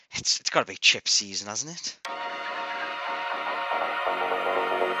It's got to be chip season, hasn't it?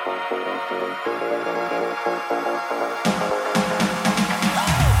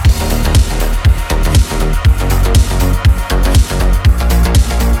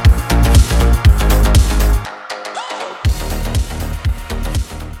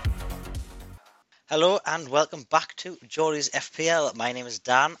 Hello and welcome back to Geordie's FPL. My name is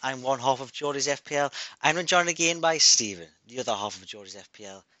Dan. I'm one half of Geordie's FPL. I'm joined again by Stephen, the other half of Geordie's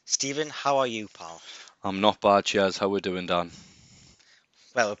FPL. Stephen, how are you, pal? I'm not bad, cheers. How we doing, Dan?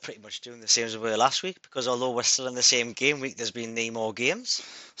 Well, we're pretty much doing the same as we were last week because although we're still in the same game week, there's been no more games.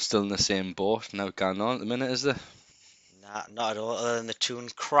 Still in the same boat now going on at the minute, is there? Nah, not at all, other than the tune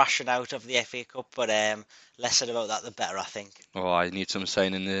crashing out of the FA Cup, but less said about that the better, I think. Oh, I need some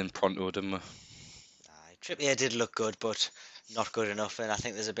signing in pronto, didn't we? Trippier did look good, but not good enough, and I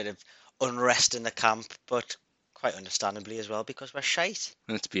think there's a bit of unrest in the camp, but quite understandably as well because we're shite.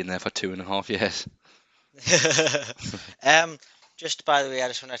 It's been there for 2.5 years. um, just by the way, I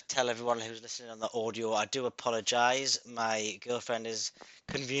just want to tell everyone who's listening on the audio, I do apologise. My girlfriend has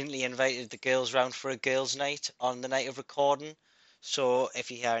conveniently invited the girls round for a girls' night on the night of recording. So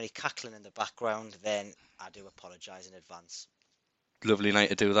if you hear any cackling in the background, then I do apologise in advance. Lovely night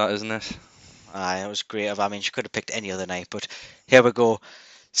to do that, isn't it? It was great. I mean, she could have picked any other night, but here we go.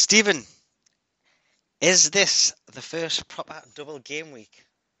 Stephen, is this the first proper double game week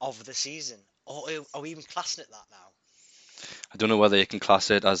of the season? Or are we even classing it that now? I don't know whether you can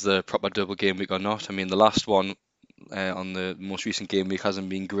class it as the proper double game week or not. I mean, the last one on the most recent game week hasn't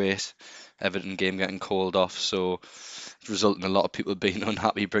been great. Everton game getting called off, so it's resulting in a lot of people being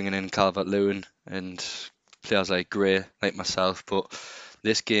unhappy bringing in Calvert-Lewin and players like Gray, like myself. But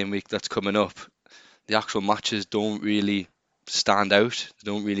this game week that's coming up, the actual matches don't really stand out.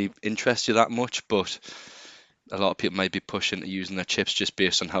 They don't really interest you that much, but a lot of people might be pushing to using their chips just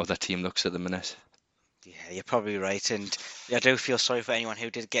based on how their team looks at the minute. Yeah, you're probably right, and I do feel sorry for anyone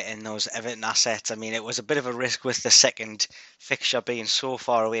who did get in those Everton assets. I mean, it was a bit of a risk with the second fixture being so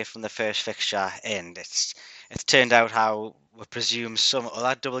far away from the first fixture, and it's turned out how we presume some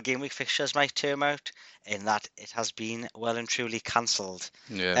other double game week fixtures might turn out, in that it has been well and truly cancelled.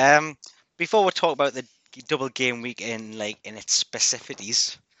 Yeah. Before we talk about the double game week in its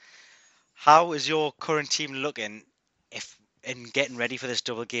specificities, how is your current team looking if in getting ready for this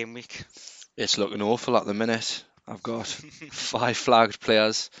double game week? It's looking awful at the minute. I've got 5 flagged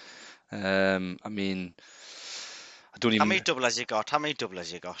players. I mean, I don't How many even. doublers you got? How many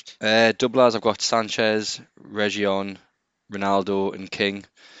doublers you got? Doublers, I've got Sanchez, Region, Ronaldo, and King.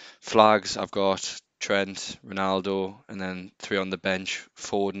 Flags, I've got Trent, Ronaldo, and then 3 on the bench,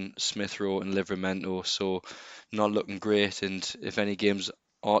 Foden, Smith Rowe, and Livramento. So not looking great. And if any games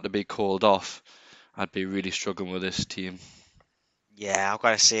ought to be called off, I'd be really struggling with this team. Yeah, I've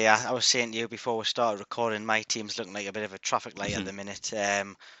got to say, I was saying to you before we started recording, my team's looking like a bit of a traffic light at the minute.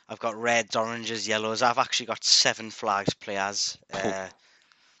 I've got reds, oranges, yellows. I've actually got 7 flags players.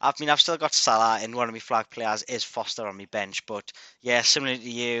 I've still got Salah, and one of my flag players is Foster on my bench. But yeah, similar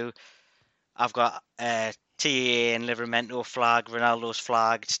to you, I've got TAA and Livramento flagged, Ronaldo's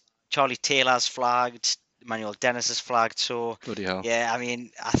flagged, Charlie Taylor's flagged, Emmanuel Dennis is flagged. So Bloody hell. yeah, I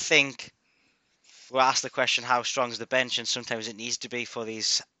mean, I think we'll ask the question, how strong is the bench, and sometimes it needs to be for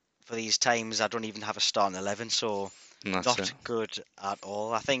these times. I don't even have a starting 11, so And that's not it. good at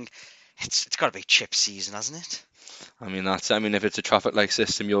all. I think it's got to be chip season, hasn't it? I mean, if it's a traffic light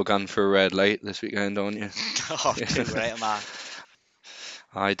system, you're going for a red light this weekend, aren't you? Oh, too right, am I?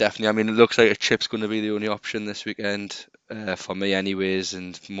 I definitely. I mean, it looks like a chip's going to be the only option this weekend for me, anyways,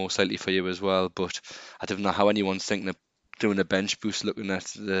 and most likely for you as well. But I don't know how anyone's thinking of doing a bench boost, looking at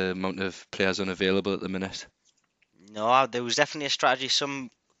the amount of players unavailable at the minute. No, there was definitely a strategy.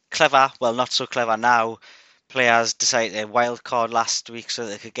 Some clever, well, not so clever now, players decided a wild card last week so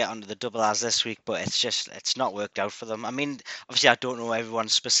they could get onto the double as this week, but it's not worked out for them. I mean, obviously I don't know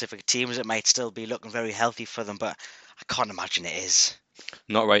everyone's specific teams. It might still be looking very healthy for them, but I can't imagine it is.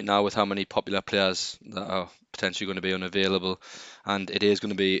 Not right now with how many popular players that are potentially going to be unavailable, and it is going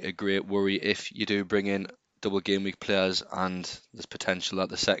to be a great worry if you do bring in double game week players, and there's potential that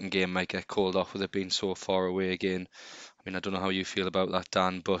the second game might get called off with it being so far away again. I mean, I don't know how you feel about that,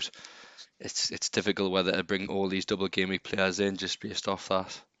 Dan, but it's difficult whether to bring all these double game week players in just based off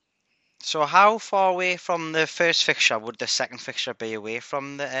that. So how far away from the first fixture would the second fixture be away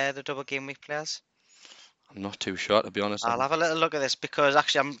from the double game week players? I'm not too sure, to be honest. I'll have a little look at this because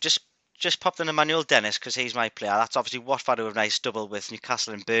actually I'm just popped in Emmanuel Dennis because he's my player. That's obviously Watford who have a nice double with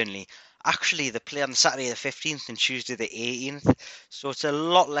Newcastle and Burnley. Actually, they play on Saturday the 15th and Tuesday the 18th, so it's a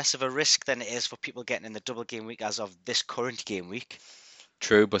lot less of a risk than it is for people getting in the double game week as of this current game week.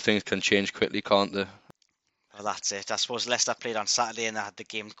 True, but things can change quickly, can't they? Well, that's it. I suppose Leicester played on Saturday and they had the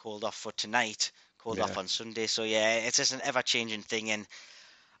game called off for tonight, called Yeah. off on Sunday. So yeah, it's just an ever-changing thing, and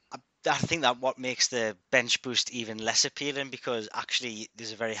I, I think that what makes the bench boost even less appealing because actually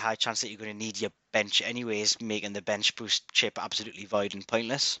there's a very high chance that you're going to need your bench anyways, making the bench boost chip absolutely void and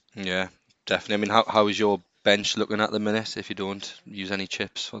pointless. Yeah, definitely. I mean, how is your bench looking at the minute if you don't use any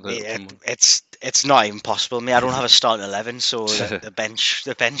chips for the Mate, upcoming one? it's not even possible. Me, I don't have a starting 11, so the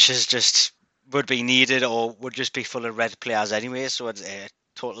bench is just would be needed or would just be full of red players anyway. So it's a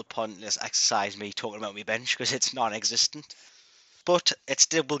total pointless exercise me talking about my bench because it's non-existent. But it's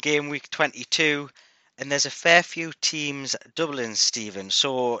double game week 22, and there's a fair few teams doubling, Stephen.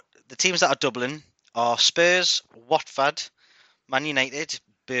 So the teams that are doubling are Spurs, Watford, Man United,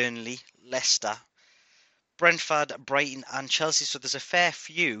 Burnley, Leicester, Brentford, Brighton, and Chelsea. So there's a fair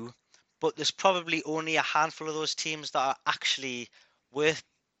few, but there's probably only a handful of those teams that are actually worth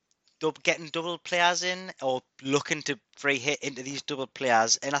getting double players in or looking to free hit into these double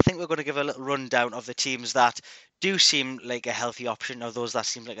players. And I think we're going to give a little rundown of the teams that do seem like a healthy option or those that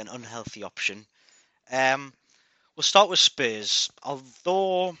seem like an unhealthy option. Um, we'll start with Spurs.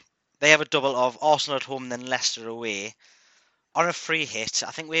 Although they have a double of Arsenal at home and then Leicester away, on a free hit, I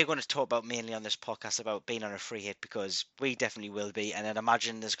think we're going to talk about mainly on this podcast about being on a free hit because we definitely will be, and I'd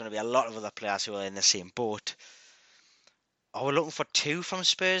imagine there's going to be a lot of other players who are in the same boat. Oh, we're looking for two from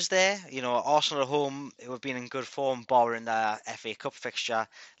Spurs there. You know, Arsenal at home, who have been in good form, barring the FA Cup fixture.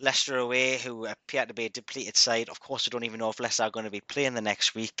 Leicester away, who appear to be a depleted side. Of course, I don't even know if Leicester are going to be playing the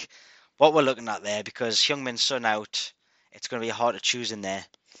next week. What we're looking at there, because Heung-min Son out, it's going to be hard to choose in there.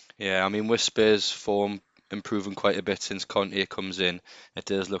 Yeah, I mean, with Spurs' form improving quite a bit since Conte comes in, it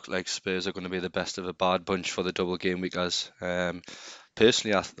does look like Spurs are going to be the best of a bad bunch for the double game week as.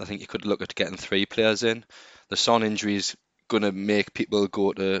 Personally, I think you could look at getting three players in. The Son injury is going to make people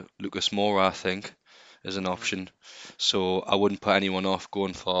go to Lucas Moura, I think, as an Mhm. option. So I wouldn't put anyone off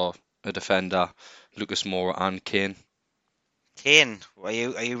going for a defender, Lucas Moura and Kane. Kane, are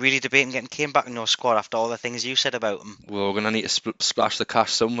you really debating getting Kane back in your squad after all the things you said about him? Well, we're going to need to splash the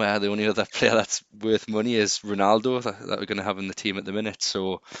cash somewhere. The only other player that's worth money is Ronaldo that we're going to have in the team at the minute.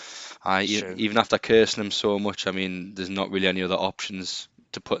 So That's true. even after cursing him so much, I mean, there's not really any other options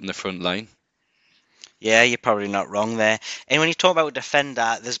to put in the front line. Yeah, you're probably not wrong there. And when you talk about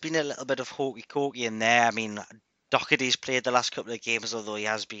defender, there's been a little bit of hokey cokey in there. I mean, Doherty's played the last couple of games, although he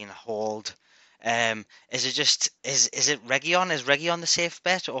has been hauled. Is it just is it Reguilon? Is Reguilon the safe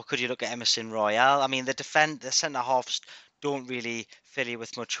bet, or could you look at Emerson Royale? I mean, the centre halves don't really fill you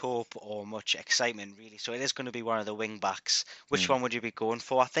with much hope or much excitement, really. So it is going to be one of the wing backs. Which Hmm. one would you be going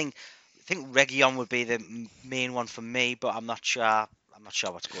for? I think Reguilon would be the main one for me, but I'm not sure. I'm not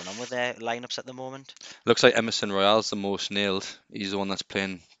sure what's going on with their lineups at the moment. Looks like Emerson Royale's the most nailed. He's the one that's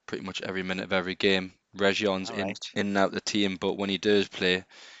playing pretty much every minute of every game. Region's All in right. in and out the team, but when he does play,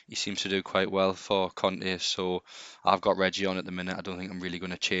 he seems to do quite well for Conte. So I've got Region at the minute. I don't think I'm really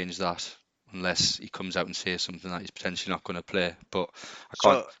going to change that unless he comes out and says something that he's potentially not going to play. But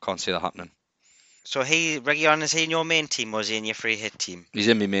So, can't see that happening. so Reguilon, is he in your main team or is he in your free hit team? He's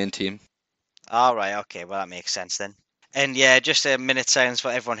in my main team. All right, okay, well that makes sense then. And yeah, just a minute silence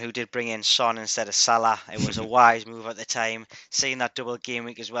for everyone who did bring in Son instead of Salah. It was a wise move at the time. Seeing that double game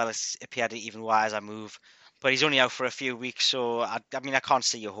week as well, it appeared an even wiser move. But he's only out for a few weeks, so I mean I can't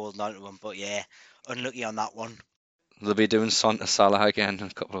see you holding on to him. But yeah, unlucky on that one. They'll be doing Son to Salah again in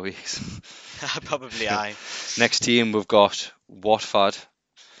a couple of weeks. Probably I. Next team we've got Watford.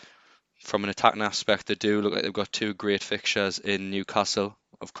 From an attacking aspect, they do look like they've got two great fixtures in Newcastle,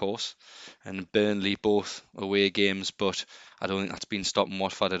 of course, and Burnley, both away games, but I don't think that's been stopping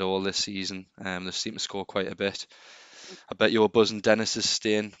Watford at all this season. They seem to score quite a bit. I bet your buzzing Dennis is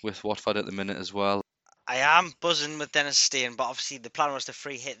staying with Watford at the minute as well. I am buzzing with Dennis staying, but obviously the plan was to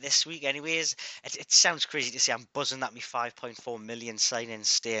free hit this week anyways. It sounds crazy to say I'm buzzing that me 5.4 million sign-in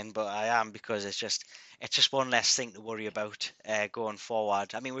staying, but I am because it's just one less thing to worry about going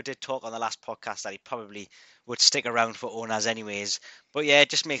forward. I mean, we did talk on the last podcast that he probably would stick around for owners anyways, but yeah, it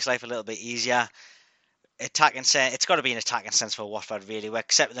just makes life a little bit easier. Attacking sense, it's got to be an attacking sense for Watford really. We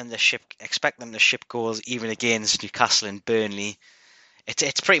expect them to ship goals even against Newcastle and Burnley.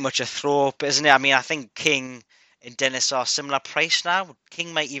 It's pretty much a throw up, isn't it? I mean, I think King and Dennis are similar price now.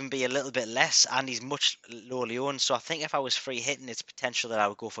 King might even be a little bit less, and he's much lowly owned. So I think if I was free hitting, it's potential that I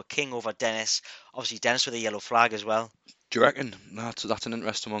would go for King over Dennis. Obviously, Dennis with a yellow flag as well. Do you reckon? That's an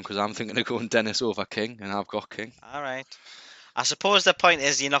interesting one because I'm thinking of going Dennis over King, and I've got King. All right. I suppose the point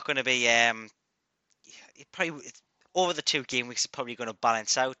is you're not going to be. You probably. over the 2 game weeks, it's probably going to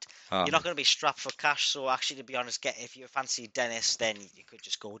balance out. You're not Aye, going to be strapped for cash, so actually, to be honest, if you fancy Dennis, then you could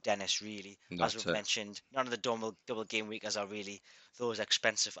just go Dennis. Really, as that's we've it. mentioned, none of the double game weekers are really those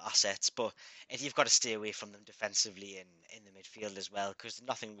expensive assets. But if you've got to stay away from them defensively in the midfield as well, because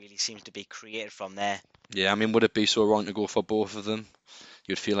nothing really seems to be created from there. Yeah, I mean, would it be so wrong to go for both of them?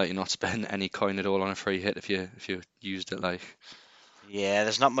 You'd feel like you're not spending any coin at all on a free hit if you used it like. Yeah,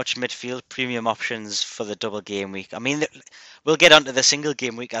 there's not much midfield premium options for the double game week. I mean, we'll get onto the single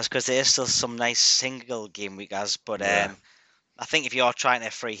game week as because there is still some nice single game week as, but Yeah. I think if you're trying to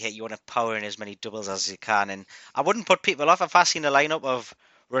free hit, you want to power in as many doubles as you can. And I wouldn't put people off. If I seen a lineup of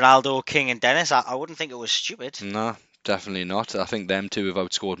Ronaldo, King, and Dennis, I wouldn't think it was stupid. No, definitely not. I think them two have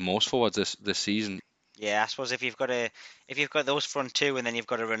outscored most forwards this season. Yeah, I suppose if you've got those front two, and then you've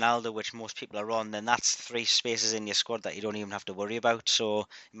got a Ronaldo, which most people are on, then that's 3 spaces in your squad that you don't even have to worry about. So it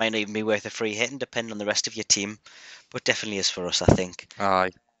might not even be worth a free hit, and depending on the rest of your team. But definitely is for us, I think.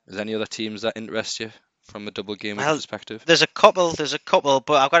 Aye. Is there any other teams that interest you from a double game week Well, perspective? there's a couple,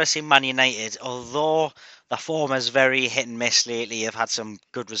 but I've got to say Man United, although the form is very hit and miss lately, they've had some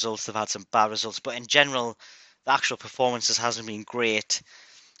good results, they've had some bad results, but in general, the actual performances hasn't been great.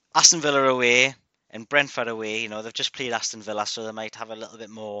 Aston Villa away and Brentford away, they've just played Aston Villa, so they might have a little bit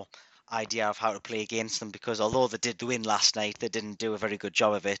more idea of how to play against them because although they did win last night, they didn't do a very good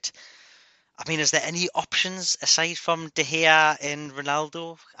job of it. I mean, is there any options aside from De Gea and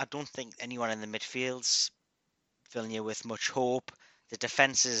Ronaldo? I don't think anyone in the midfield's filling you with much hope. The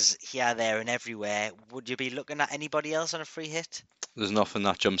defence is here, there, and everywhere. Would you be looking at anybody else on a free hit? There's nothing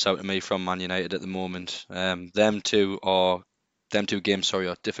that jumps out at me from Man United at the moment. Them two games, sorry,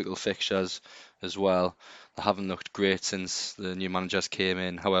 are difficult fixtures as well. They haven't looked great since the new managers came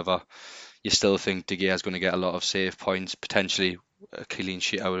in. However, you still think De Gea is going to get a lot of save points, potentially a clean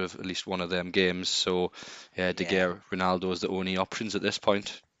sheet out of at least one of them games. So, yeah, De Yeah. Gea, Ronaldo is the only options at this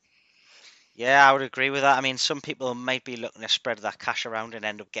point. Yeah, I would agree with that. I mean, some people might be looking to spread that cash around and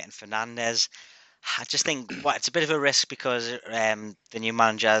end up getting Fernandez. I just think it's a bit of a risk because the new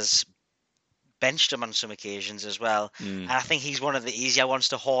manager's benched him on some occasions as well. Mm. And I think he's one of the easier ones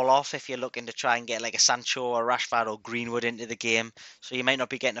to haul off if you're looking to try and get like a Sancho or Rashford or Greenwood into the game. So you might not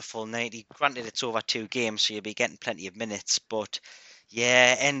be getting a full 90. Granted, it's over 2 games, so you'll be getting plenty of minutes. But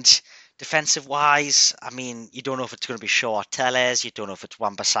yeah, and defensive wise, I mean, you don't know if it's going to be Shaw or Telles. You don't know if it's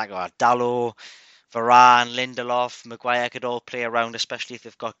Wan-Bissaka or Dallo. Varane, Lindelof, Maguire could all play around, especially if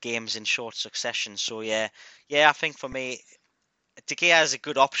they've got games in short succession. So yeah, I think for me, De Gea is a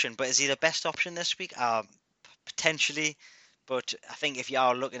good option, but is he the best option this week? Potentially, but I think if you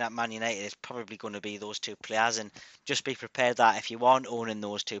are looking at Man United, it's probably going to be those two players, and just be prepared that if you aren't owning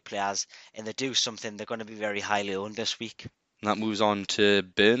those two players and they do something, they're going to be very highly owned this week. And that moves on to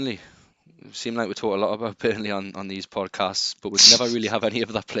Burnley. It seems like we talk a lot about Burnley on these podcasts, but we never really have any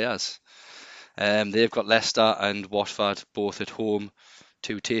of their players. They've got Leicester and Watford both at home.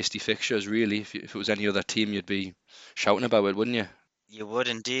 Two tasty fixtures, really. If it was any other team, you'd be shouting about it, wouldn't you? You would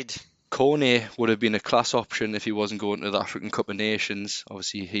indeed. Kone would have been a class option if he wasn't going to the African Cup of Nations.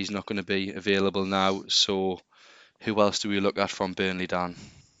 Obviously, he's not going to be available now. So, who else do we look at from Burnley, Dan?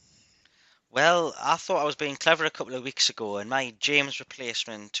 Well, I thought I was being clever a couple of weeks ago, and my James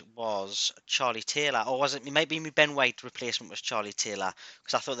replacement was Charlie Taylor, or was it? It might be my Ben White replacement was Charlie Taylor,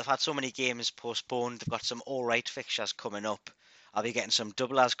 because I thought they've had so many games postponed. They've got some all right fixtures coming up. I'll be getting some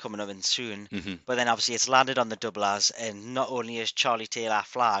doublers coming up in soon, Hmm. but then obviously it's landed on the doublers, and not only is Charlie Taylor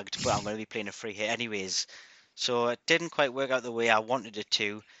flagged, but I'm going to be playing a free hit anyways. So it didn't quite work out the way I wanted it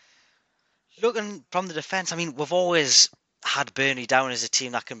to. Looking from the defence, I mean, we've always had Burnley down as a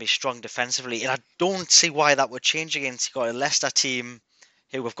team that can be strong defensively, and I don't see why that would change against you've got a Leicester team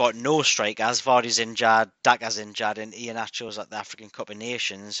who have got no strikers. Vardy's injured, Daka's injured, and Iheanacho's at the African Cup of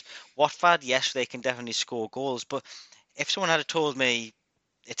Nations. Watford, yes, they can definitely score goals, but if someone had told me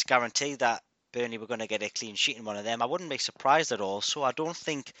it's guaranteed that Burnley were going to get a clean sheet in one of them, I wouldn't be surprised at all. So I don't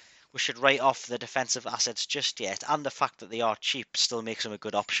think we should write off the defensive assets just yet, and the fact that they are cheap still makes them a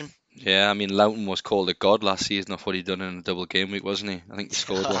good option. Yeah, I mean, Loughton was called a god last season of what he'd done in a double game week, wasn't he? I think he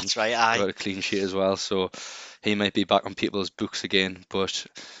scored one, That's right, aye. got a clean sheet as well. So he might be back on people's books again. But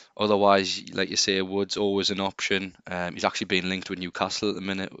otherwise, like you say, Wood's always an option. He's actually being linked with Newcastle at the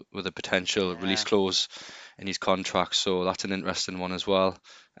minute with a potential release Yeah. clause in his contract. So that's an interesting one as well.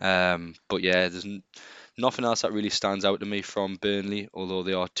 But yeah, nothing else that really stands out to me from Burnley, although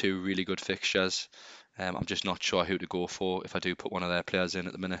they are two really good fixtures. I'm just not sure who to go for if I do put one of their players in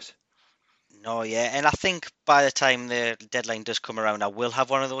at the minute. No, yeah, and I think by the time the deadline does come around, I will have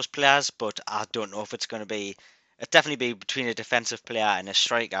one of those players, but I don't know if it's going to be. It'll definitely be between a defensive player and a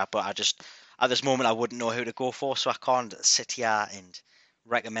striker, but at this moment I wouldn't know who to go for, so I can't sit here and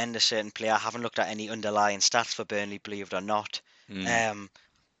recommend a certain player. I haven't looked at any underlying stats for Burnley, believe it or not. Mm.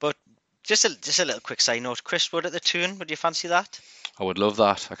 But just a little quick side note: Chris Wood at the tune. Would you fancy that? I would love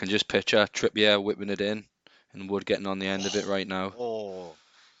that. I can just picture Trippier whipping it in and Wood getting on the end of it Oh, right now. oh,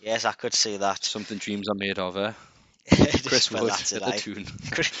 yes, I could see that. Something dreams are made of, eh? Just Chris well, Wood that's it. at the tune.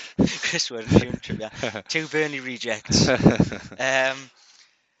 Chris Wood and Kieran Trippier, two Burnley rejects. Um,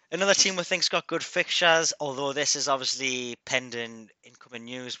 Another team we think's got good fixtures, although this is obviously pending incoming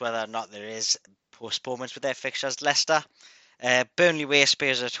news whether or not there is postponements with their fixtures. Leicester, Burnley away,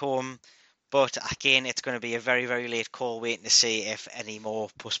 Spurs at home, but again, it's going to be a very, very late call, waiting to see if any more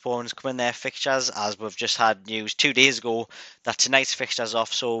postponements come in their fixtures, as we've just had news 2 days ago that tonight's fixtures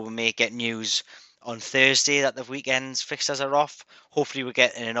off, so we may get news on Thursday that the weekend's fixtures are off. Hopefully, we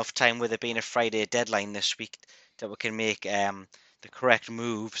get in enough time with it being a Friday deadline this week that we can make the correct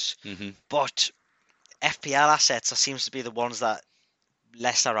moves. hmm But FPL assets seems to be the ones that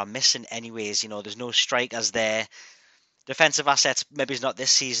Leicester are missing anyways. There's no strikers there. Defensive assets, maybe it's not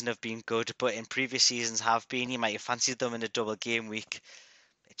this season, have been good, but in previous seasons have been. You might have fancied them in a double game week.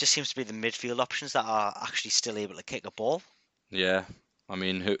 It just seems to be the midfield options that are actually still able to kick a ball. Yeah. I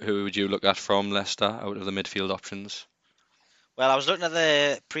mean, who would you look at from Leicester out of the midfield options? Well, I was looking at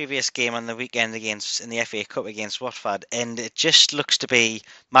the previous game on the weekend in the FA Cup against Watford, and it just looks to be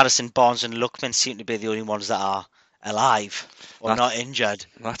Madison, Barnes, and Lookman seem to be the only ones that are alive or That not injured.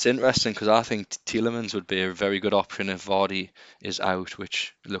 that's interesting because I think Tielemans would be a very good option if Vardy is out,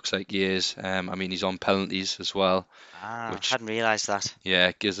 which looks like he is. I mean, he's on penalties as well, which Hadn't realised that.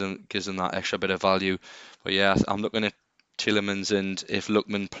 yeah gives him that extra bit of value. But yeah, I'm looking at Tielemans, and if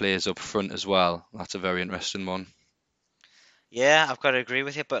Lookman plays up front as well, that's a very interesting one. Yeah, I've got to agree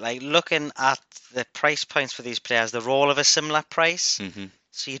with you, but like looking at the price points for these players, they're all of a similar price, hmm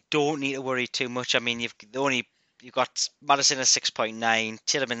so you don't need to worry too much. I mean, you've got Madison at 6.9,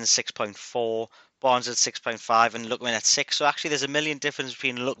 Tielemans at 6.4, Barnes at 6.5, and Lookman at 6. So actually, there's a million difference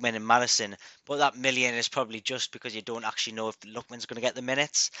between Lookman and Madison, but that million is probably just because you don't actually know if Lookman's going to get the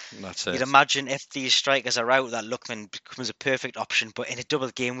minutes. That's You'd it. imagine if these strikers are out, that Lookman becomes a perfect option, but in a double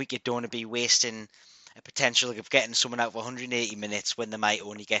game week, you don't want to be wasting a potential of getting someone out for 180 minutes when they might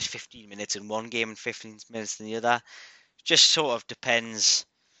only get 15 minutes in one game and 15 minutes in the other. Just sort of depends.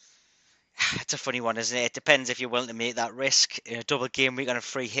 It's a funny one, isn't it? It depends if you're willing to make that risk. In a double game week on a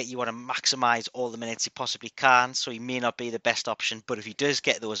free hit, you want to maximise all the minutes you possibly can, so he may not be the best option, but if he does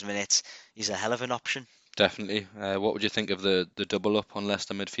get those minutes, he's a hell of an option. Definitely. What would you think of the double up on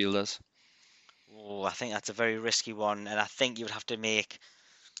Leicester midfielders Oh, I think that's a very risky one, and I think you would have to make.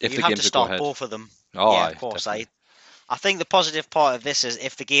 if You'd the have to games would go start ahead? both of them. Oh, Yeah, of aye, course. definitely. I think the positive part of this is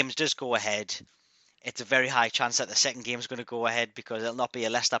if the games does go ahead, it's a very high chance that the second game is going to go ahead because it'll not be a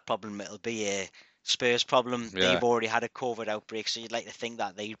Leicester problem, it'll be a Spurs problem. Yeah, They've already had a COVID outbreak, so you'd like to think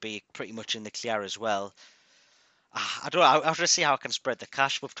that they'd be pretty much in the clear as well. I don't know. I have to see how I can spread the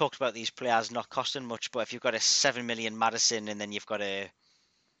cash. We've talked about these players not costing much, but if you've got a 7 million Madison and then you've got a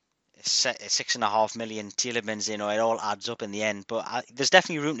 6.5 million Tielemans, it all adds up in the end. But there's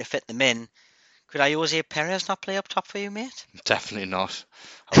definitely room to fit them in. Could Jose Perez not play up top for you, mate? definitely not.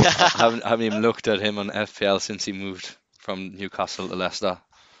 I haven't even looked at him on FPL since he moved from Newcastle to Leicester.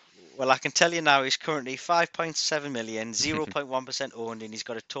 Well, I can tell you now he's currently 5.7 million, 0.1% owned, and he's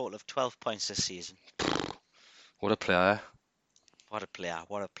got a total of 12 points this season. What a player. What a player,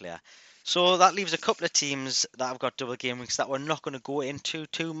 what a player. So that leaves a couple of teams that have got double game weeks that we're not going to go into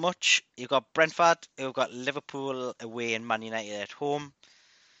too much. You've got Brentford, who've got Liverpool away and Man United at home.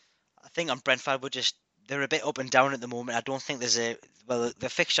 I think on Brentford, they're a bit up and down at the moment. I don't think the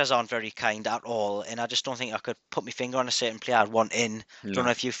fixtures aren't very kind at all, and I just don't think I could put my finger on a certain player I'd want in. Don't No,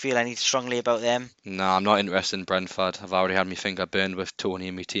 know if you feel any strongly about them. no, I'm not interested in Brentford. I've already had my finger burned with Tony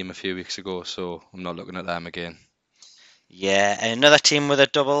and my team a few weeks ago, so I'm not looking at them again. Yeah, and another team with a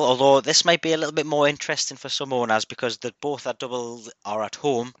double, although this might be a little bit more interesting for some owners because both are double are at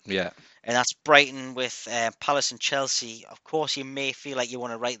home, Yeah, and that's Brighton with Palace and Chelsea. Of course, you may feel like you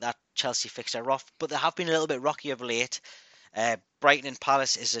want to write that Chelsea fixture off, but they have been a little bit rocky of late. Brighton and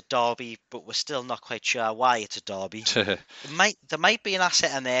Palace is a derby, but we're still not quite sure why it's a derby. There might be an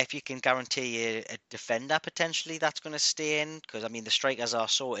asset in there if you can guarantee a defender potentially that's going to stay in, because I mean the strikers are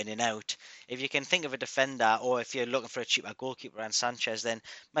so in and out. If you can think of a defender, or if you're looking for a cheaper goalkeeper and Sanchez, then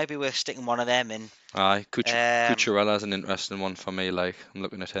maybe we're sticking one of them in. aye, Um, Cucurella's an interesting one for me. Like I'm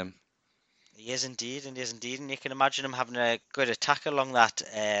looking at him. he is indeed, and you can imagine him having a good attack along that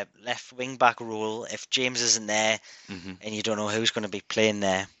left wing back role if James isn't there, hmm and you don't know who's going to be playing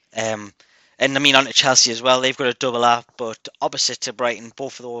there. Um, And I mean, on to Chelsea as well. They've got a double up, but opposite to Brighton,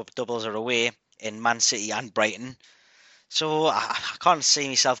 both of those doubles are away in Man City and Brighton. So I can't see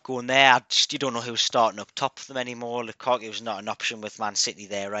myself going there. You don't know who's starting up top for them anymore. Lukaku's not an option with Man City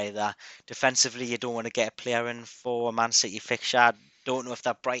there either. Defensively, you don't want to get a player in for a Man City fixture. I don't know if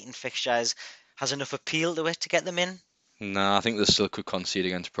that Brighton fixture has enough appeal to it to get them in. Nah, I think they still could concede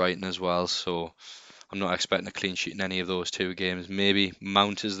against Brighton as well, so I'm not expecting a clean sheet in any of those two games. Maybe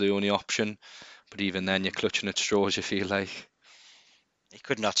Mount is the only option, but even then you're clutching at straws, you feel like. He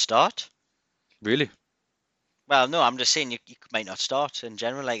could not start. Really? Well, no, I'm just saying you might not start in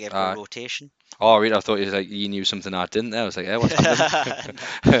general, like a Uh, rotation. oh, really? I thought you knew something I didn't there. I was like, yeah, what's No.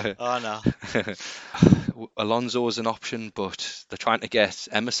 happening? Oh no. Alonso is an option, but they're trying to get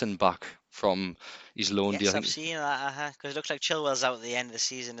Emerson back from his loan deal. Yes, I I've think seen that. Because it looks like Chilwell's out at the end of the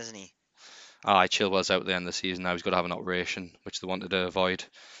season, isn't he? Chilwell's out at the end of the season now. He's got to have an operation, which they wanted to avoid.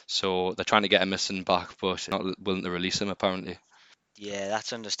 So they're trying to get Emerson back, but not willing to release him apparently. Yeah,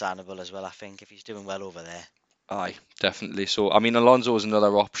 that's understandable as well, I think, if he's doing well over there. Aye, definitely. So I mean, Alonso is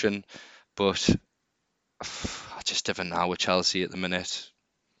another option, but I just never know with Chelsea at the minute.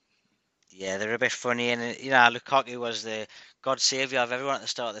 Yeah, they're a bit funny, and Lukaku was the God saviour of everyone at the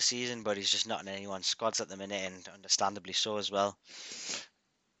start of the season, but he's just not in anyone's squads at the minute, and understandably so as well.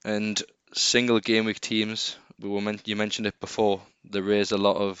 And single game week teams, you mentioned it before. There is a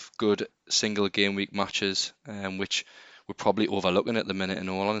lot of good single game week matches, which we're probably overlooking at the minute. In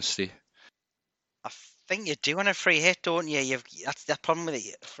all honesty, I think you do want a free hit, don't you? That's the problem with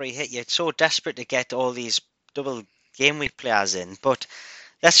a free hit. You're so desperate to get all these double game week players in, but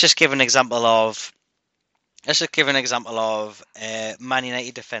let's just give an example of Man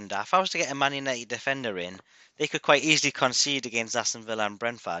United defender. If I was to get a Man United defender in, they could quite easily concede against Aston Villa and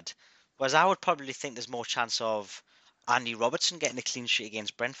Brentford. Whereas I would probably think there's more chance of Andy Robertson getting a clean sheet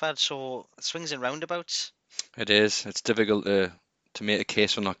against Brentford. So swings and roundabouts. it is. It's difficult to make a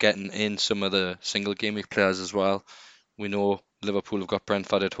case for not getting in some of the single game week players as well. We know Liverpool have got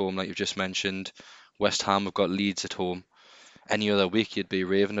Brentford at home, like you've just mentioned. West Ham have got Leeds at home. Any other week, you'd be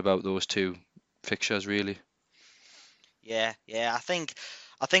raving about those two fixtures, really. Yeah. I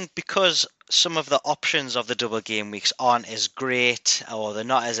think because some of the options of the double game weeks aren't as great or they're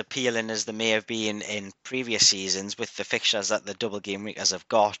not as appealing as they may have been in previous seasons with the fixtures that the double game weekers have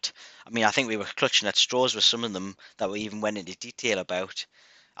got. I mean, I think we were clutching at straws with some of them that we even went into detail about.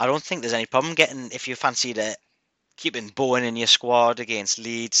 I don't think there's any problem getting if you fancy to keeping Bowen in your squad against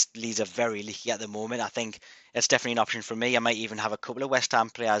Leeds. Leeds are very leaky at the moment. I think it's definitely an option for me. I might even have a couple of West Ham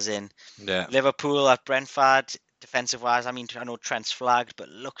players in. Yeah, Liverpool at Brentford, defensive wise. I mean, I know Trent's flagged, but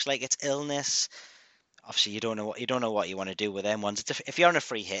it looks like it's illness. Obviously, you don't know what you want to do with them ones. If you're on a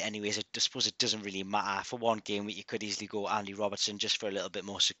free hit, anyways, I suppose it doesn't really matter. For one game week, you could easily go Andy Robertson just for a little bit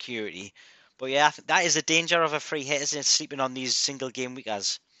more security. But yeah, I think that is the danger of a free hit, isn't it? Sleeping on these single game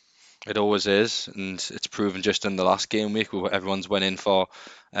weekers. it always is, and it's proven just in the last game week where everyone's went in for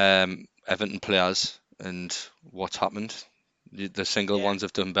Everton players, and what's happened. The single Yeah. ones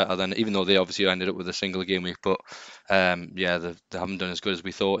have done better than, even though they obviously ended up with a single game week, but yeah, they haven't done as good as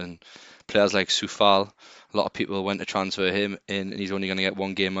we thought. And players like Soufal, a lot of people went to transfer him in, and he's only going to get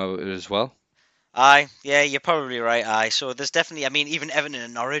one game out of it as well. Aye, yeah, you're probably right. Aye, so there's definitely. I mean, even Everton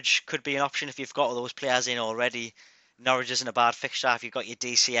and Norwich could be an option if you've got all those players in already. Norwich isn't a bad fixture if you've got your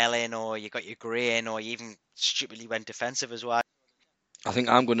DCL in, or you got your Gray in, or you even stupidly went defensive as well. I think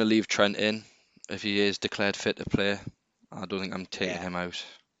I'm going to leave Trent in if he is declared fit to play. I don't think I'm taking Yeah, him out.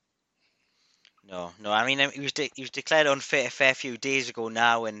 no. I mean, he was declared unfit a fair few days ago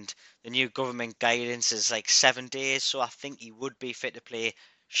now, and the new government guidance is like 7 days. So I think he would be fit to play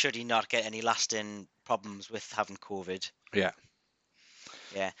should he not get any lasting problems with having COVID. Yeah.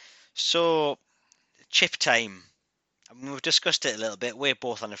 Yeah. So chip time. I mean, we've discussed it a little bit. We're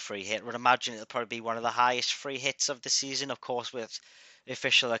both on a free hit. Would imagine it'll probably be one of the highest free hits of the season, of course, with the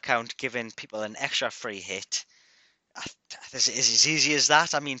official account giving people an extra free hit. Is it as easy as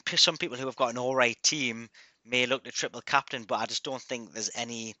that? I mean, some people who have got an all-right team may look to triple captain, but I just don't think there's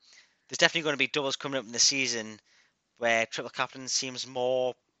any. There's definitely going to be doubles coming up in the season where triple captain seems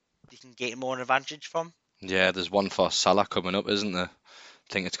more. You can get more an advantage from. Yeah, there's one for Salah coming up, isn't there?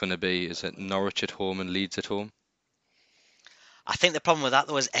 I think it's going to be, is it Norwich at home and Leeds at home? I think the problem with that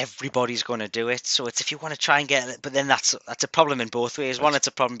though is everybody's going to do it. So it's if you want to try and get it, but then that's a problem in both ways. One, That's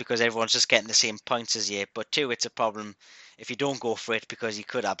it's a problem because everyone's just getting the same points as you. But two, it's a problem if you don't go for it because you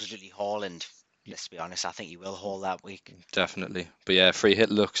could absolutely haul. And let's be honest, I think you will haul that week. definitely. But yeah, free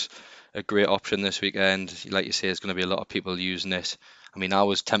hit looks a great option this weekend. Like you say, there's going to be a lot of people using it. I mean, I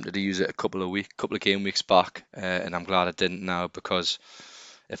was tempted to use it a couple of game weeks back, and I'm glad I didn't now because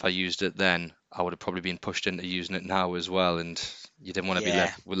if I used it then, I would have probably been pushed into using it now as well, and you didn't want to be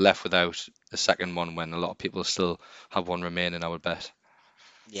Yeah. left without a second one when a lot of people still have one remaining, I would bet.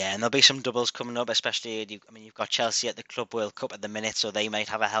 Yeah, and there'll be some doubles coming up, especially I mean, you've got Chelsea at the Club World Cup at the minute, so they might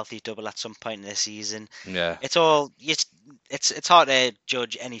have a healthy double at some point in the season. Yeah, It's all it's hard to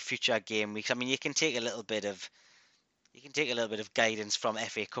judge any future game weeks. I mean, you can take a little bit of guidance from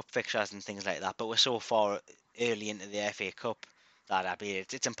FA Cup fixtures and things like that, but we're so far early into the FA Cup that I mean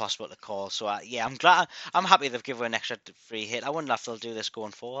it's impossible to call. So yeah, I'm happy they've given an extra free hit. I wonder if they'll do this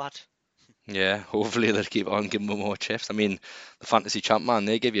going forward. yeah. Hopefully they'll keep on giving them more chips. I mean, the fantasy champ man,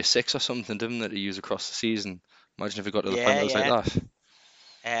 they gave you six or something, didn't they, to use across the season? Imagine if it got to the point Yeah, where it was like yeah.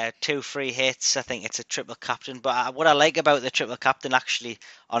 that. Two free hits. I think it's a triple captain. But what I like about the triple captain actually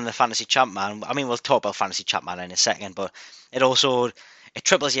on the fantasy champ man, I mean, we'll talk about fantasy champ man in a second, but it also it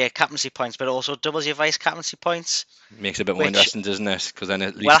triples your captaincy points, but it also doubles your vice captaincy points. Makes it a bit more Which, interesting, doesn't it? Because then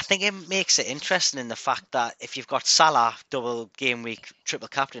at well, I least think it makes it interesting in the fact that if you've got Salah double game week triple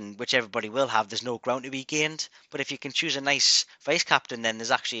captain, which everybody will have, there's no ground to be gained. But if you can choose a nice vice captain, then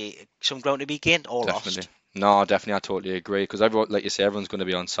there's actually some ground to be gained or definitely. lost. No, definitely, I totally agree. Because everyone, like you say, everyone's going to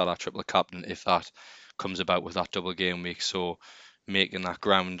be on Salah triple captain if that comes about with that double game week. So making that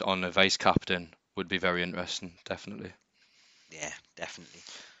ground on a vice captain would be very interesting, definitely. Yeah, definitely.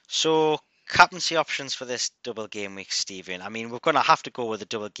 So, captaincy options for this double game week, Stephen. I mean, we're going to have to go with a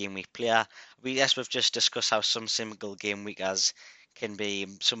double game week player. Yes, we've just discussed how some single game weekers can be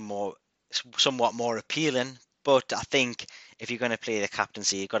somewhat more appealing. But I think if you're going to play the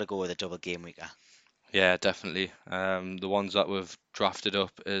captaincy, you've got to go with a double game weeker. Yeah, definitely. The ones that we've drafted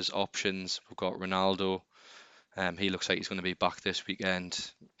up as options, we've got Ronaldo. He looks like he's going to be back this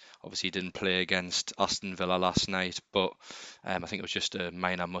weekend. Obviously, he didn't play against Aston Villa last night, but I think it was just a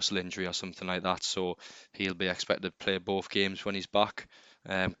minor muscle injury or something like that. So he'll be expected to play both games when he's back.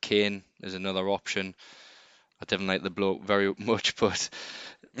 Kane is another option. I didn't like the bloke very much, but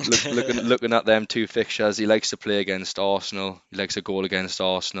looking at them two fixtures, he likes to play against Arsenal. He likes a goal against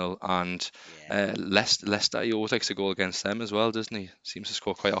Arsenal, and Yeah. Leicester. He always likes a goal against them as well, doesn't he? Seems to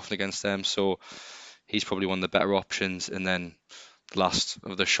score quite often against them. So he's probably one of the better options. And then the last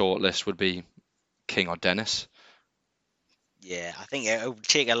of the short list would be King or Dennis. Yeah, I think it would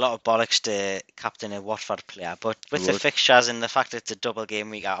take a lot of bollocks to captain a Watford player, but It with the would. fixtures and the fact that it's a double game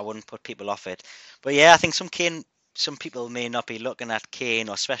week, I wouldn't put people off it. But yeah, I think some people may not be looking at Kane,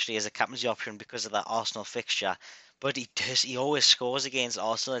 or especially as a captaincy option because of that Arsenal fixture. But he always scores against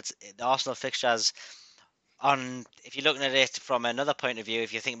Arsenal. It's the Arsenal fixtures on. If you're looking at it from another point of view,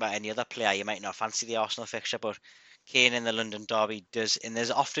 if you think about any other player, you might not fancy the Arsenal fixture, but Kane in the London Derby does, and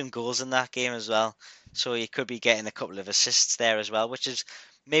there's often goals in that game as well. So you could be getting a couple of assists there as well, which is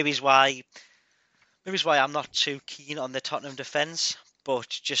maybe is why maybe is why I'm not too keen on the Tottenham defence. But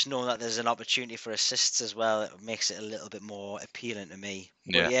just knowing that there's an opportunity for assists as well, it makes it a little bit more appealing to me.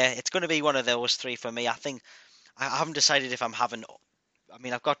 But Yeah. yeah, it's going to be one of those three for me. I think I haven't decided if I'm having. I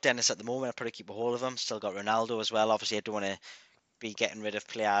mean, I've got Dennis at the moment. I'll probably keep a hold of him. Still got Ronaldo as well. Obviously, I don't want to be getting rid of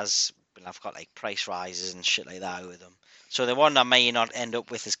players. But I've got like price rises and shit like that with them. So the one I may not end up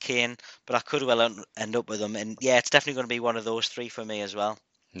with is Kane, but I could well end up with them. And yeah, it's definitely going to be one of those three for me as well.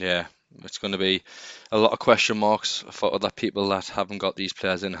 Yeah, it's going to be a lot of question marks for other people that haven't got these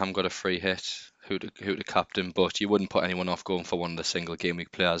players in, haven't got a free hit, who to captain, but you wouldn't put anyone off going for one of the single game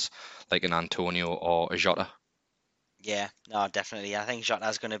week players like an Antonio or a Jota. Yeah, no, definitely. I think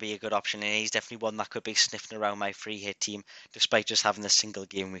Jota's going to be a good option, and he's definitely one that could be sniffing around my free hit team, despite just having the single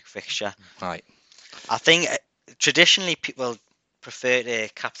game week fixture. Right. I think traditionally people prefer to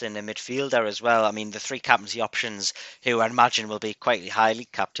captain a midfielder as well. I mean, the three captaincy options, who I imagine will be quite highly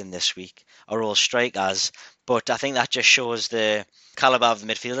captained this week, are all strikers. But I think that just shows the calibre of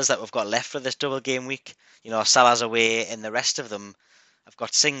the midfielders that we've got left for this double game week. You know, Salah's away, and the rest of them have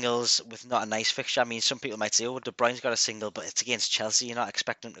got singles with not a nice fixture. I mean, some people might say, "Oh, De Bruyne's got a single," but it's against Chelsea. You're not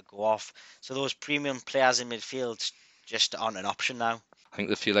expecting them to go off. So those premium players in midfield just aren't an option now. I think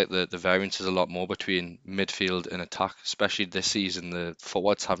they feel like the variance is a lot more between midfield and attack, especially this season. The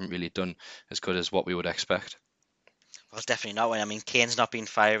forwards haven't really done as good as what we would expect. Well, it's definitely not. I mean, Kane's not been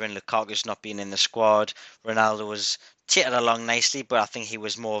firing, Lukaku's not been in the squad. Ronaldo was tittered along nicely, but I think he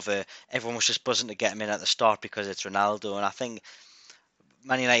was more of a. Everyone was just buzzing to get him in at the start because it's Ronaldo, and I think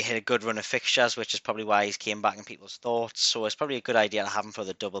Man United had a good run of fixtures, which is probably why he's came back in people's thoughts. So it's probably a good idea to have him for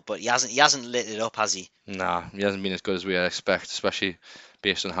the double, but he hasn't lit it up, has he? Nah, he hasn't been as good as we expect, especially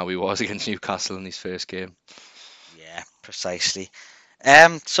based on how he was against Newcastle in his first game. Yeah, precisely.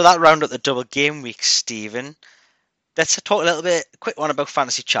 So that round up the double game week, Stephen. Let's talk a little bit, quick one about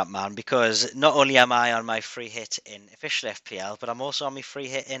Fantasy Champ, man, because not only am I on my free hit in official FPL, but I'm also on my free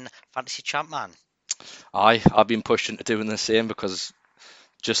hit in Fantasy Champ, man. I've been pushed into doing the same because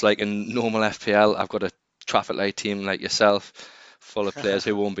just like in normal FPL, I've got a traffic light team like yourself, full of players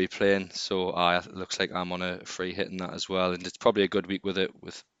who won't be playing. So it looks like I'm on a free hit in that as well, and it's probably a good week with it,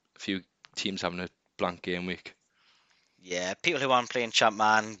 with a few teams having a blank game week. Yeah, people who aren't playing Champ,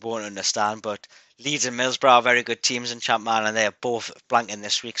 man, won't understand, but Leeds and Middlesbrough are very good teams in Champ, man, and they are both blanking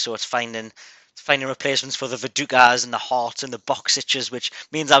this week, so it's finding replacements for the Vidukas and the Hearts and the Boxitches, which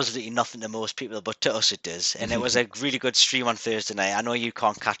means absolutely nothing to most people, but to us it does. And it was a really good stream on Thursday night. I know you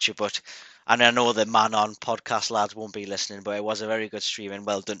can't catch it, and I know the Man On podcast lads won't be listening, but it was a very good stream and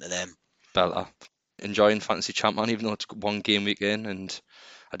well done to them. Belter. Enjoying Fantasy Champ, man, even though it's one game week in, and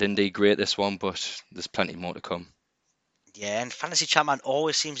I didn't do great this one, but there's plenty more to come. Yeah, and Fantasy Champman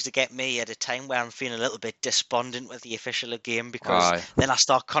always seems to get me at a time where I'm feeling a little bit despondent with the official game, because Aye, then I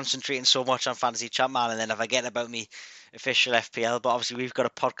start concentrating so much on Fantasy Champman and then I forget about me official FPL. But obviously we've got a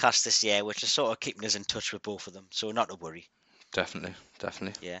podcast this year which is sort of keeping us in touch with both of them, so not to worry. definitely.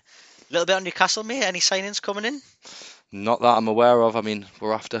 Yeah. A little bit on Newcastle, mate. Any signings coming in? Not that I'm aware of. I mean,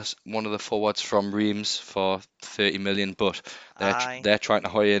 we're after one of the forwards from Reims for 30 million, but Aye. they're trying to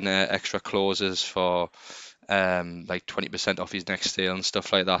hire in extra clauses for like 20% off his next sale and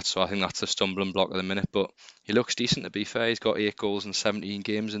stuff like that. So I think that's a stumbling block at the minute. But he looks decent, to be fair. He's got 8 goals in 17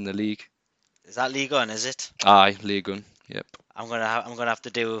 games in the league. Is that League On, is it? Aye, League One. Yep. I'm gonna have to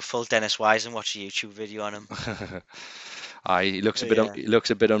do a full Dennis Wise and watch a YouTube video on him. Aye, he looks a bit Yeah. he looks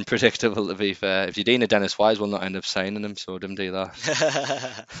a bit unpredictable, to be fair. If you're a Dennis Wise, will not end up signing him, so don't do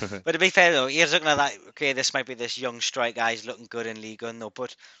that. But to be fair though, you're looking at that. Okay, this might be this young strike guy. He's looking good in League One though.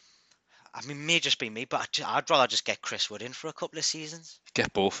 But I mean, may just be me, but I'd rather just get Chris Wood in for a couple of seasons.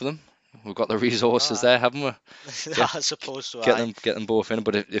 Get both of them. We've got the resources All there, haven't we? right. Get I suppose so. get them both in.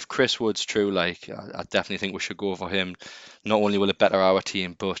 But if Chris Wood's true, like I definitely think we should go for him. Not only will it better our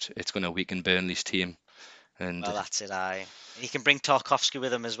team, but it's going to weaken Burnley's team. And Well, that's it. And you can bring Tarkovsky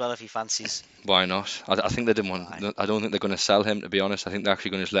with him as well if he fancies. why not? I think they didn't want. Aye. I don't think they're going to sell him. To be honest, I think they're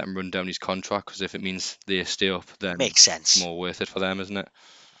actually going to just let him run down his contract, because if it means they stay up, then Makes it's sense. more worth it for them, isn't it?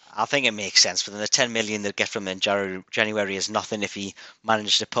 I think it makes sense for them. The 10 million they'll get from him in January is nothing if he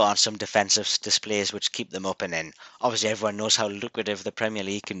manages to put on some defensive displays which keep them up. And then obviously everyone knows how lucrative the Premier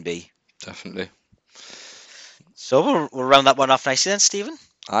League can be. Definitely. So we'll round that one off nicely then, Stephen.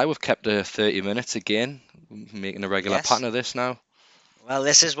 We've kept 30 minutes again, making a regular Yes. pattern of this now. Well,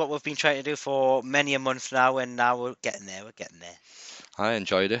 this is what we've been trying to do for many a month now, and now we're getting there. We're getting there. I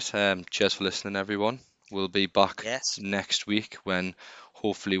enjoyed it. Cheers for listening, everyone. We'll be back Yes. next week when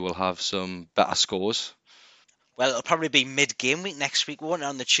hopefully we'll have some better scores. Well, it'll probably be mid-game week next week, won't it,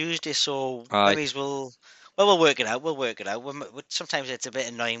 on the Tuesday? So Aye. maybe we'll work it out. We'll work it out. Sometimes it's a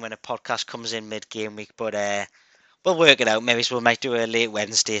bit annoying when a podcast comes in mid-game week, but we'll work it out. Maybe we might do a late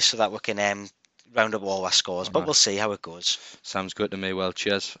Wednesday so that we can round up all our scores. But we'll see how it goes. Sounds good to me. Well,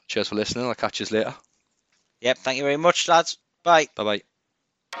 cheers for listening. I'll catch you later. Yep. Thank you very much, lads. Bye. Bye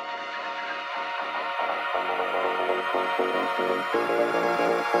bye.